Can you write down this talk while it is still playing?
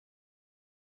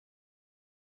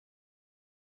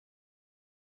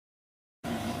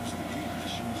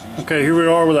Okay, here we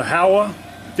are with a Howa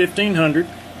 1500.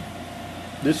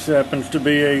 This happens to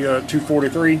be a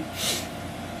 243.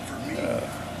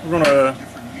 We're going to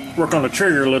work on the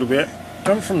trigger a little bit.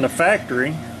 Comes from the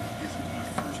factory,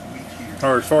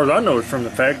 or as far as I know it's from the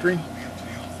factory.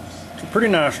 It's a pretty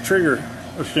nice trigger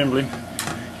assembly.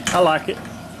 I like it.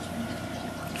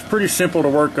 It's pretty simple to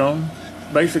work on.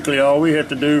 Basically all we have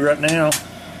to do right now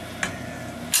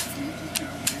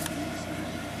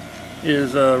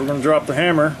is we're going to drop the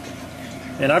hammer,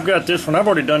 and I've got this one. I've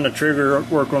already done the trigger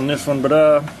work on this one, but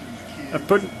I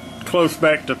put close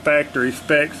back to factory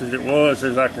specs as it was,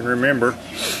 as I can remember,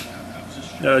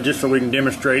 just so we can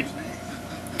demonstrate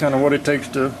kind of what it takes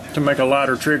to make a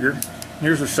lighter trigger.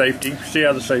 Here's the safety. See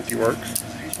how the safety works.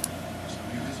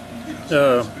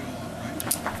 It's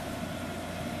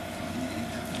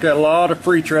got a lot of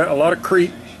free track, a lot of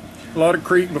creep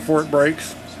before it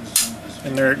breaks,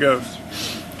 and there it goes.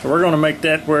 So we're going to make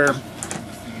that where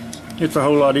it's a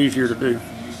whole lot easier to do.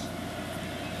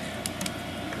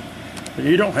 But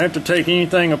you don't have to take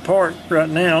anything apart right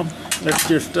now. Let's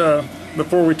just,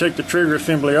 before we take the trigger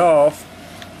assembly off,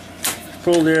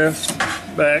 pull this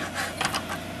back,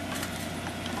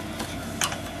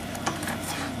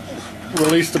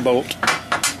 release the bolt.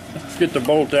 Let's get the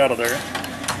bolt out of there.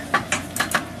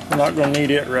 We're not going to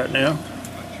need it right now.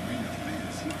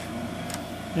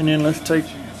 And then let's take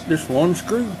this one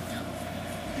screw.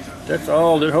 That's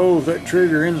all that holds that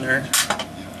trigger in there.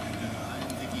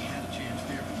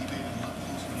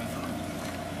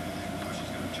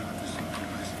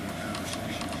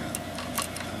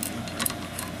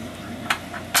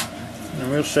 And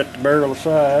we'll set the barrel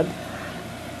aside.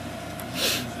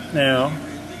 Now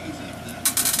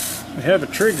we have a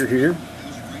trigger here,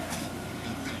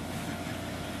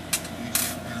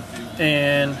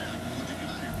 and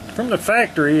from the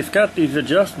factory it's got these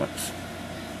adjustments.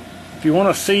 If you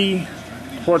want to see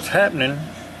what's happening,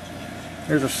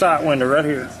 there's a sight window right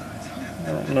here.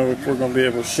 I don't know if we're going to be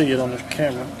able to see it on this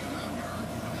camera.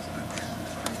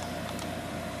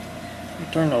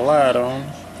 Turn the light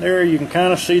on. There you can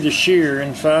kind of see the shear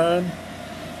inside.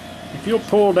 If you'll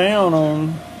pull down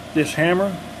on this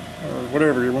hammer, or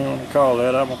whatever you want to call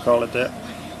that, I'm going to call it that,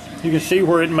 you can see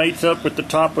where it mates up with the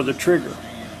top of the trigger.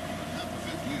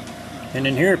 And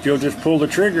in here, if you'll just pull the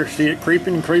trigger, see it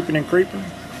creeping and creeping and creeping,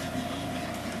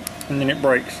 and then it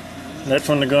breaks. And that's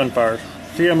when the gun fires.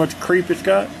 See how much creep it's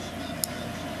got?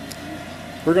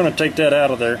 We're going to take that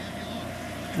out of there.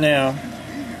 Now,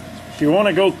 if you want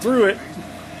to go through it,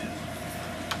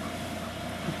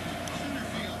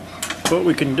 what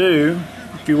we can do,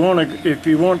 if you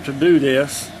want to do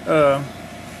this, the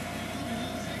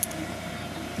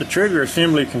trigger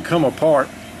assembly can come apart.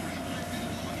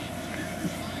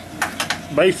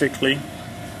 Basically,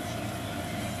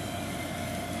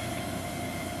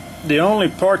 the only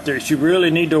part that you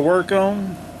really need to work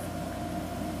on,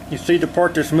 you see the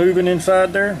part that's moving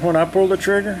inside there when I pull the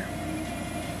trigger?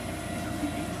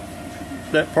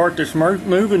 That part that's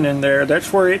moving in there,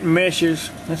 that's where it meshes,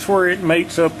 that's where it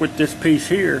mates up with this piece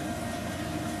here.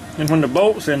 And when the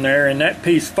bolt's in there and that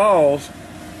piece falls,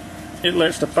 it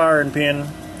lets the firing pin,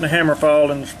 the hammer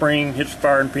fall, and the spring hits the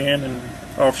firing pin, and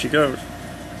off she goes.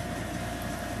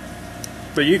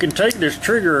 But you can take this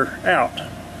trigger out.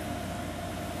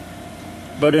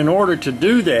 But in order to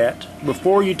do that,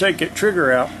 before you take that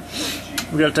trigger out,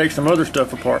 we got to take some other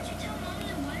stuff apart.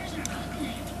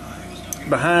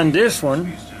 Behind this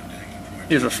one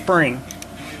is a spring.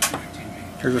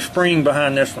 There's a spring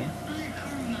behind this one.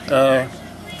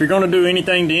 If you're going to do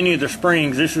anything to any of the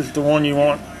springs, this is the one you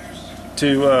want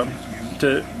to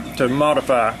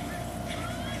modify.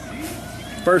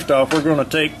 First off, I'm going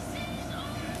to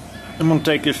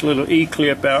take this little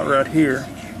E-clip out right here.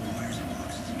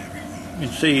 You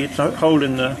can see it's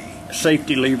holding the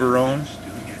safety lever on.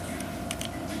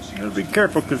 You gotta be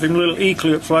careful because them little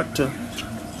E-clips like to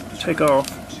take off.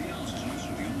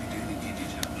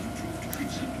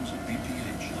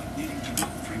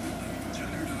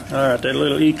 Alright, that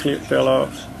little E-clip fell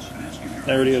off.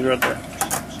 There it is right there.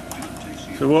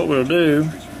 So what we'll do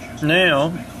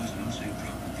now,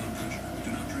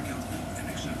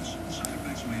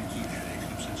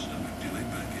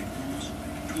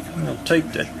 I'll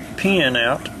take that pin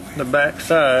out the back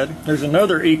side. There's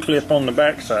another E-clip on the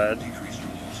back side.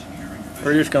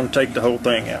 We're just going to take the whole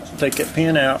thing out. Take that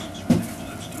pin out,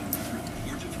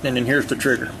 and then here's the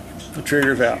trigger. The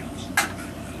trigger's out.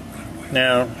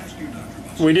 Now,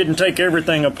 we didn't take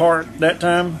everything apart that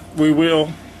time. We'll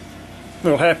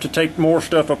have to take more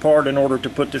stuff apart in order to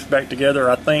put this back together,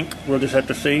 I think. We'll just have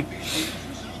to see.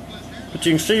 But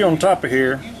you can see on top of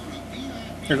here,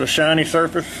 there's a shiny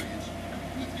surface.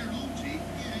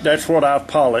 that's what I've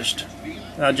polished.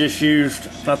 I just used,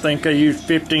 I think I used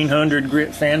 1500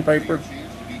 grit sandpaper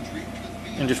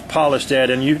and just polished that,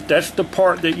 and that's the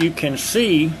part that you can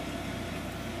see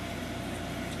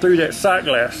through that sight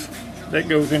glass that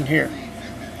goes in here,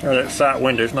 or that sight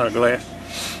window. It's not a glass,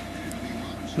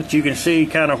 but you can see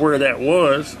kind of where that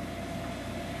was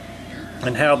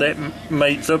and how that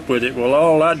mates up with it. Well,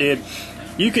 all I did,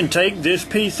 you can take this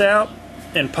piece out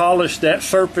and polish that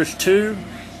surface too,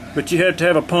 but you have to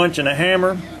have a punch and a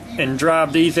hammer and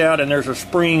drive these out, and there's a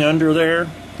spring under there.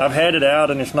 I've had it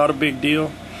out and it's not a big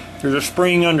deal. There's a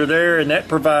spring under there, and that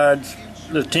provides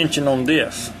the tension on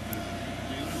this.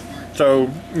 So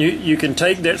you can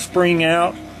take that spring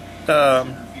out.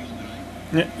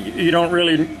 You don't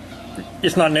really,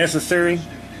 it's not necessary,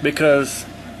 because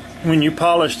when you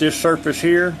polish this surface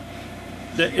here,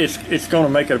 it's going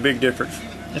to make a big difference.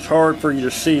 It's hard for you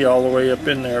to see all the way up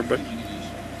in there, but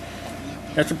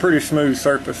that's a pretty smooth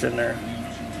surface in there.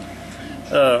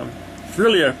 It's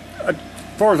really as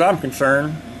far as I'm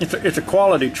concerned, it's a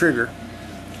quality trigger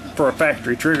for a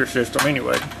factory trigger system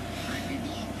anyway.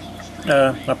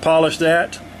 I polished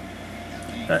that,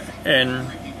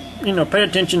 and you know, pay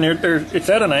attention there. It's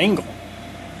at an angle,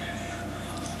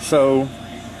 so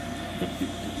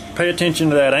pay attention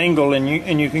to that angle, and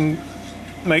you can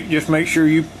just make sure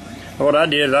you. What I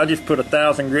did is I just put a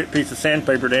 1000 grit piece of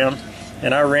sandpaper down,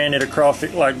 and I ran it across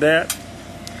it like that,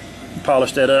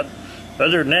 polished that up.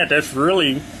 Other than that, that's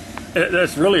really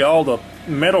all the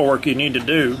metal work you need to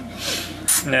do.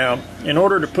 Now, in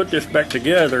order to put this back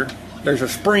together, there's a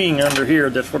spring under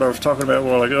here. That's what I was talking about a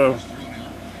while ago.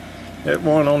 That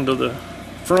one onto the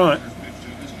front.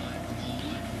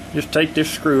 Just take this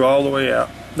screw all the way out.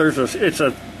 It's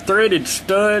a threaded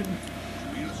stud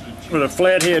with a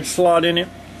flathead slot in it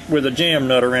with a jam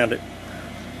nut around it.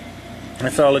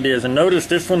 That's all it is. And notice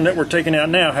this one that we're taking out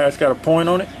now, how it's got a point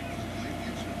on it.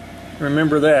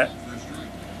 Remember that.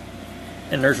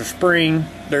 And there's a spring.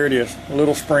 There it is, a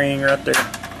little spring right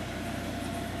there.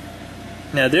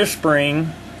 Now this spring,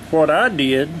 what I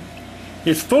did,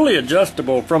 it's fully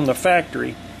adjustable from the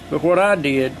factory, but what I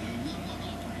did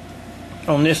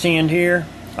on this end here,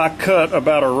 I cut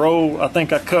about a roll. I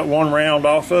think I cut one round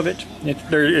off of it.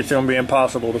 It's going to be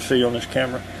impossible to see on this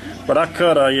camera, but I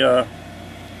cut a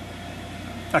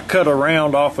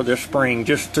round off of this spring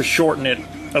just to shorten it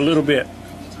a little bit.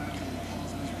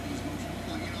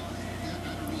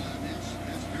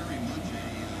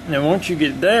 Now once you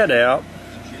get that out,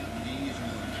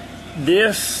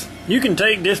 you can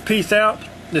take this piece out,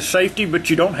 the safety, but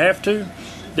you don't have to.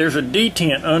 There's a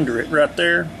detent under it right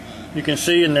there. You can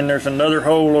see, and then there's another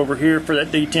hole over here for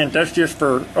that detent. That's just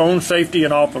for on safety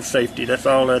and off of safety. That's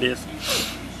all that is.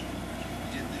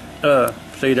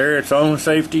 See there, it's on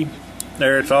safety.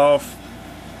 There, it's off.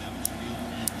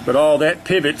 But all that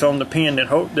pivots on the pin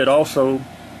that also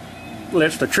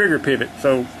lets the trigger pivot.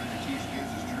 So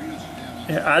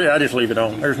I just leave it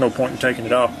on. There's no point in taking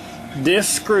it off. This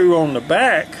screw on the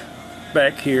back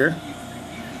here,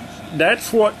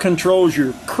 that's what controls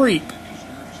your creep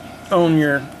on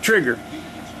your trigger.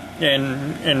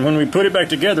 And when we put it back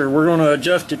together, we're going to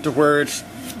adjust it to where it's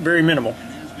very minimal.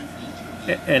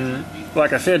 And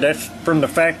like I said, that's from the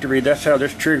factory. That's how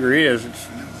this trigger is. It's,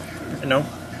 you know,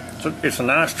 it's a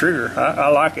nice trigger. I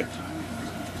like it.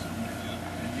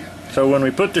 So when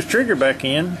we put this trigger back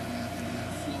in,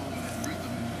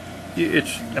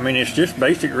 it's just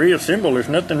basic reassemble. There's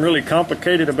nothing really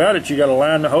complicated about it. You got to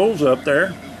line the holes up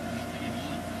there.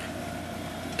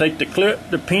 Take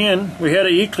the pin. We had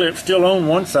an E-clip still on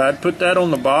one side. Put that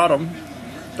on the bottom,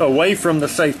 away from the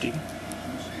safety.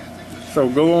 So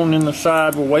go on in the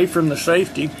side away from the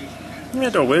safety. You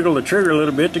have to wiggle the trigger a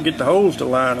little bit to get the holes to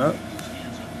line up.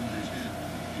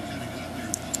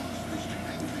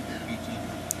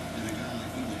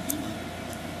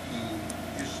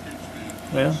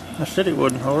 Well, I said it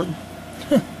wasn't hard.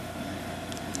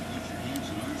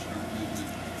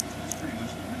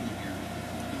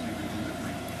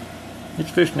 It's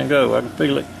fixing to go. I can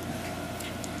feel it.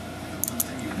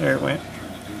 There it went.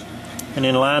 And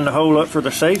then line the hole up for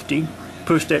the safety.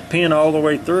 Push that pin all the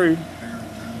way through.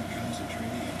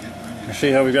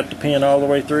 See how we got the pin all the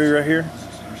way through right here?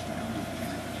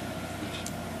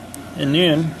 And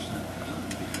then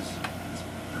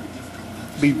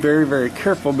be very, very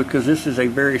careful, because this is a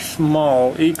very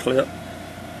small E-clip.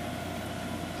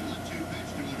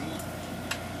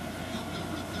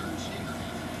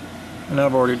 And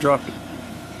I've already dropped it.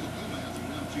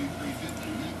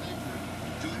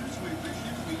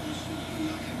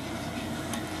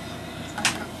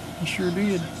 I sure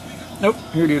did. Nope,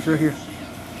 here it is right here.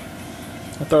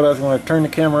 I thought I was going to turn the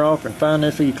camera off and find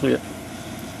this E-clip.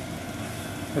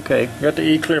 Okay, got the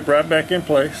E-clip right back in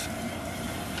place.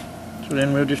 So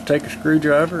then we'll just take a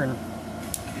screwdriver and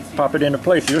pop it into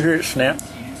place. You'll hear it snap.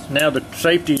 Now the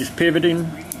safety is pivoting,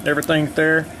 everything's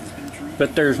there,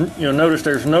 but you'll notice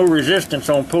there's no resistance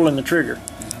on pulling the trigger.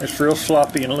 It's real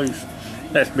sloppy and loose.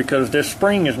 That's because this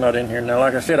spring is not in here. Now,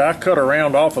 like I said, I cut a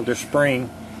round off of this spring,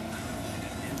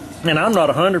 and I'm not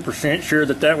 100% sure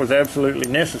that that was absolutely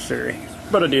necessary,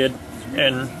 but I did,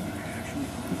 and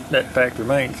that fact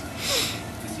remains.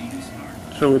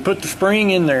 So we put the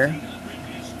spring in there,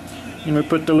 and we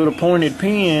put the little pointed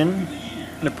pin,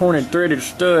 the pointed threaded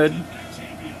stud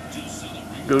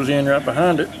goes in right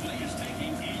behind it,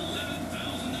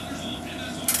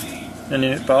 and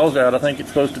then it falls out. I think it's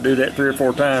supposed to do that 3 or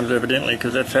 4 times, evidently,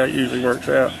 because that's how it usually works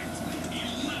out.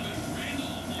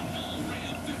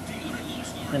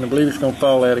 And I believe it's going to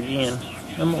fall out again.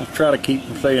 I'm going to try to keep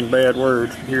from saying bad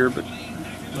words here, but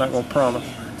I'm not going to promise.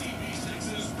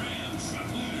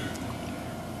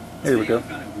 Here we go.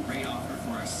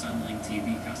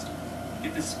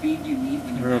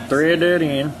 We're going to thread that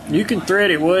in. You can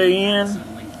thread it way in,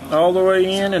 all the way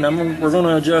in, and we're going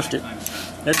to adjust it.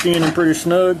 That's in pretty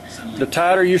snug. The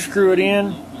tighter you screw it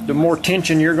in, the more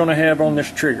tension you're going to have on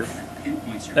this trigger.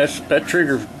 That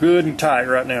trigger's good and tight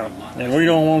right now, and we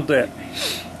don't want that.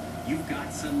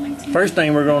 First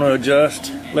thing we're going to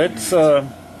adjust, let's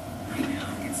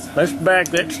back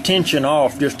that tension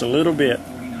off just a little bit.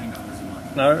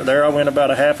 Now, there I went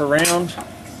about a half a round.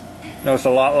 No, it's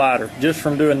a lot lighter. Just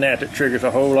from doing that, the trigger's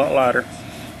a whole lot lighter.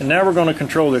 And now we're going to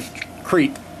control this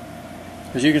creep.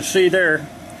 As you can see there,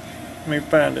 let me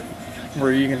find it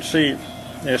where you can see it.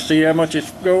 Yeah, see how much it's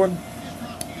going?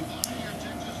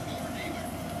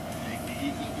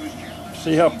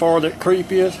 See how far that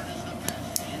creep is?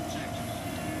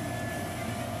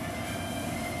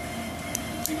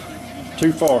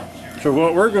 Too far. So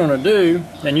what we're going to do,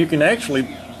 and you can actually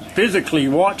physically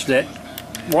watch that,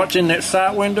 in that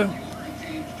sight window,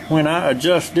 when I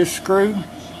adjust this screw,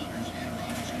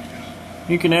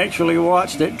 you can actually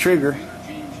watch that trigger.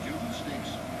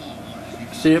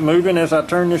 See it moving as I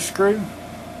turn this screw?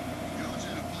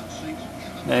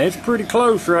 Now it's pretty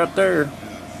close right there.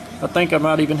 I think I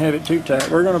might even have it too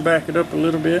tight. We're going to back it up a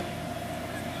little bit.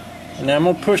 And now I'm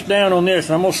going to push down on this.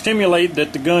 And I'm going to stimulate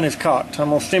that the gun is cocked. I'm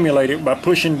going to stimulate it by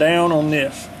pushing down on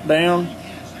this. Down.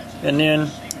 And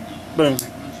then, boom.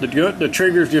 The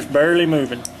trigger's just barely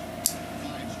moving.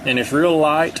 And it's real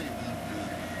light.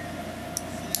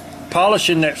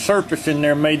 Polishing that surface in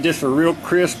there made this a real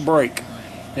crisp break.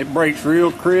 It breaks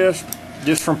real crisp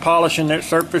just from polishing that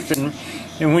surface. And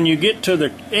when you get to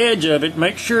the edge of it,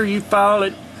 make sure you file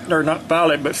it, or not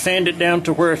file it, but sand it down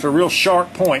to where it's a real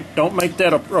sharp point. Don't make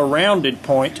that a rounded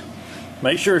point.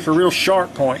 Make sure it's a real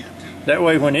sharp point. That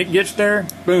way when it gets there,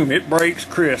 boom, it breaks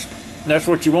crisp. And that's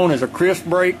what you want, is a crisp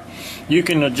break. You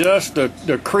can adjust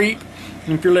the creep.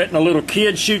 If you're letting a little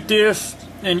kid shoot this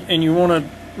and you want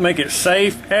to make it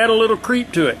safe, add a little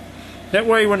creep to it. That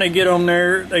way when they get on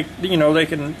there,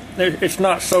 it's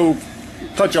not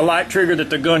such a light trigger that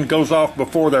the gun goes off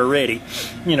before they're ready.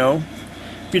 If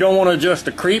you don't want to adjust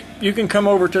the creep, you can come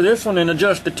over to this one and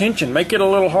adjust the tension. Make it a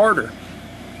little harder.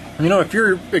 If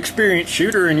you're an experienced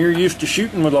shooter and you're used to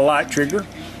shooting with a light trigger,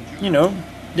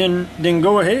 then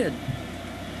go ahead.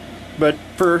 But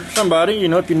for somebody,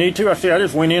 if you need to, I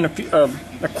just went in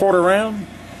a quarter round,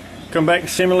 come back and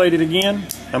simulate it again.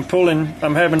 I'm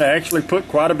having to actually put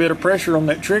quite a bit of pressure on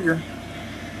that trigger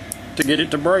to get it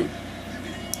to break.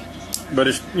 But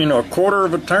it's, a quarter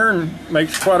of a turn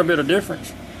makes quite a bit of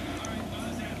difference.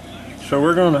 So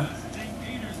we're going to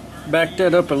back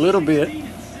that up a little bit,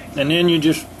 and then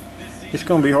it's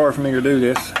going to be hard for me to do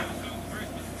this.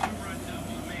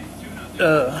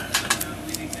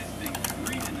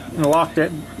 Lock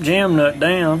that jam nut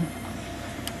down.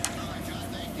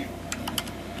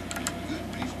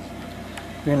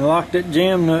 Then lock that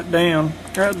jam nut down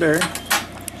right there.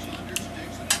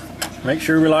 Make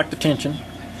sure we lock the tension.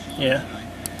 Yeah.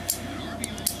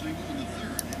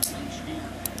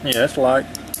 Yeah, that's light.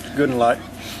 It's good and light.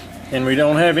 And we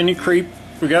don't have any creep.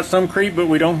 We got some creep, but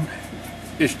we don't.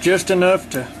 It's just enough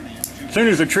to. As soon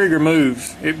as the trigger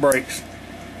moves, it breaks.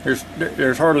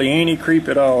 There's hardly any creep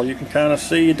at all. You can kind of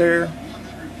see there.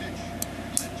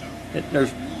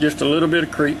 There's just a little bit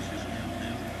of creep.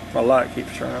 My light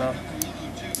keeps turning off.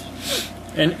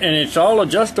 And it's all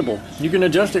adjustable. You can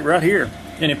adjust it right here.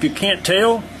 And if you can't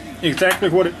tell exactly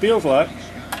what it feels like,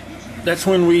 that's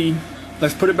when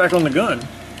let's put it back on the gun.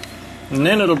 And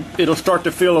then it'll start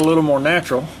to feel a little more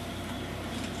natural.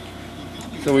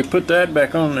 So we put that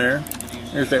back on there.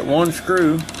 There's that one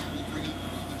screw.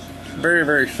 Very,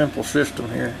 very simple system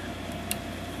here.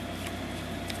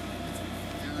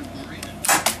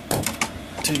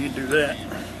 until you do that.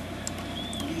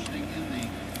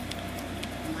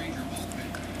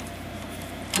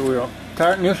 So we'll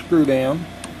tighten this screw down.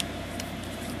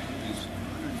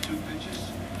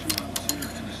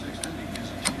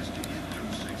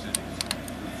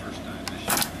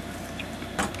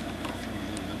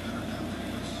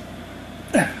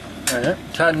 Alright,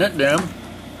 tighten that down.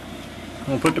 I'm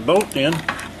going to put the bolt in.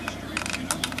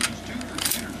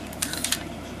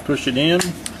 Push it in,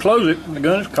 close it, and the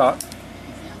gun is cocked.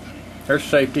 There's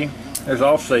safety, there's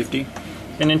off safety,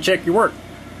 and then check your work.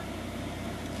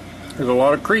 There's a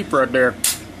lot of creep right there.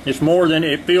 It's more than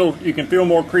it feels. You can feel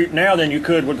more creep now than you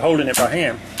could with holding it by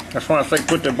hand. That's why I say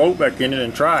put the bolt back in it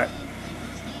and try it.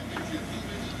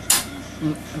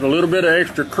 There's a little bit of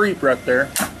extra creep right there.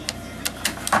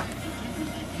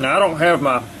 Now I don't have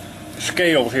my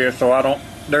scales here, so I don't.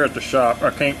 They're at the shop.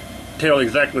 I can't tell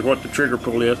exactly what the trigger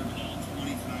pull is.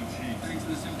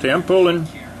 See, I'm pulling.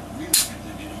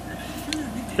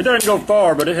 It doesn't go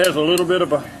far, but it has a little bit of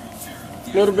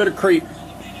creep.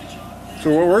 So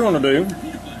what we're going to do,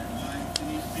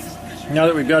 now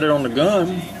that we've got it on the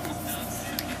gun,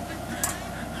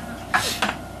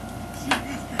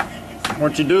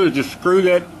 what you do is just screw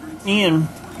that in,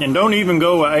 and don't even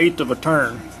go 1/8 of a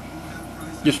turn.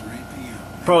 Just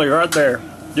probably right there.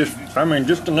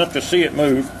 Just enough to see it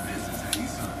move.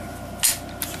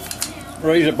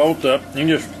 Raise the bolt up. You can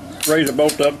just raise the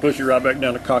bolt up, push it right back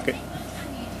down to cock it,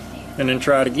 and then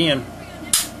try it again.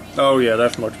 Oh yeah,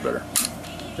 that's much better.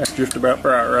 That's just about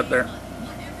right there.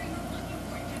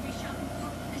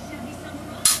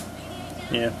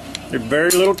 Yeah, there's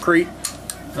very little creep.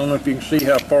 I don't know if you can see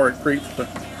how far it creeps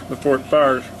before it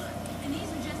fires.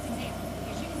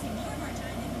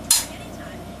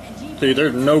 See,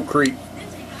 there's no creep.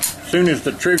 As soon as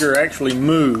the trigger actually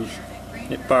moves,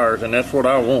 it fires, and that's what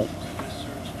I want.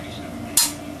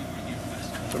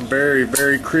 It's a very,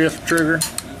 very crisp trigger.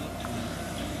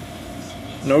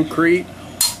 No creep.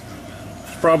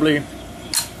 It's probably,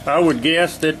 I would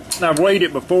guess that I've weighed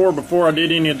it before I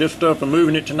did any of this stuff and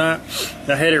moving it tonight.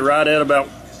 I had it right at about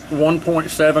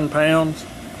 1.7 pounds.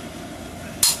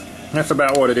 That's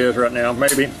about what it is right now.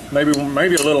 Maybe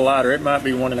a little lighter. It might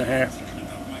be 1.5.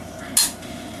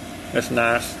 That's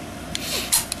nice.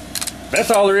 That's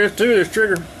all there is to this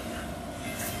trigger.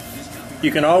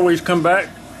 You can always come back.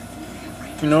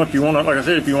 You know, if you want to, like I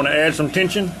said, if you want to add some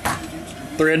tension,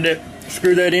 thread that,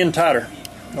 screw that in tighter.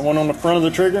 The one on the front of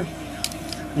the trigger.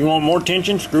 You want more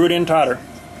tension, screw it in tighter.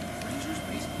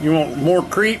 You want more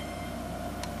creep,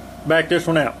 back this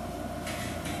one out.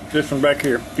 This one back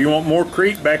here. If you want more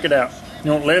creep, back it out.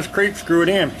 You want less creep, screw it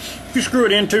in. If you screw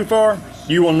it in too far,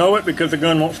 you will know it because the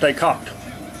gun won't stay cocked.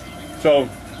 So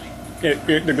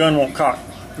the gun won't cock.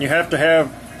 You have to have,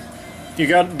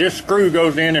 this screw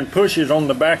goes in and pushes on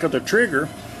the back of the trigger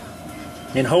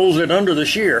and holds it under the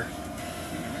shear.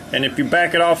 And if you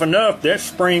back it off enough, that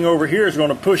spring over here is going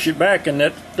to push it back, and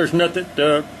that there's nothing,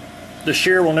 the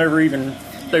shear will never even,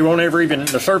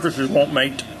 the surfaces won't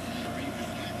mate.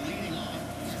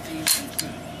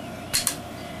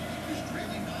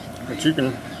 But you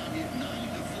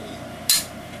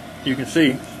can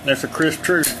see that's a crisp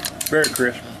trigger, very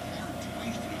crisp.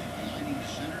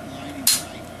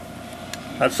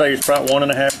 I'd say it's about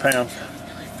 1.5 pounds.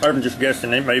 I'm just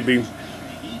guessing. It may be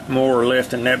more or less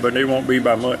than that, but it won't be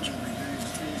by much.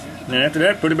 And then after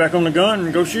that, put it back on the gun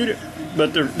and go shoot it.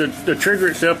 But the trigger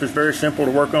itself is very simple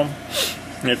to work on.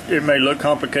 It may look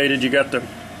complicated. You got they've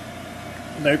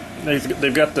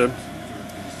got the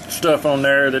stuff on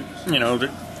there that, you know,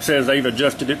 that says they've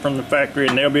adjusted it from the factory,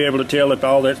 and they'll be able to tell if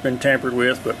all that's been tampered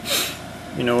with. But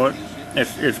you know what?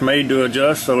 It's made to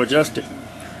adjust, so adjust it.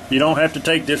 You don't have to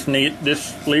take this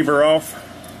lever off,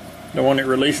 the one that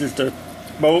releases the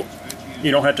bolt. You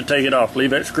don't have to take it off.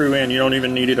 Leave that screw in. You don't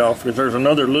even need it off, because there's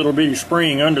another little bitty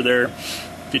spring under there.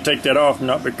 If you take that off and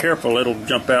not be careful, it'll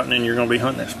jump out, and then you're going to be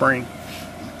hunting that spring.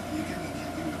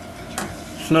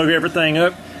 Snug everything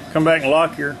up. Come back and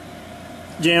lock your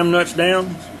jam nuts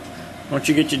down. Once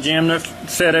you get your jam nuts,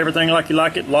 set everything like you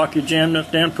like it, lock your jam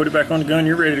nuts down, put it back on the gun,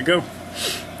 you're ready to go.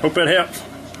 Hope that helps.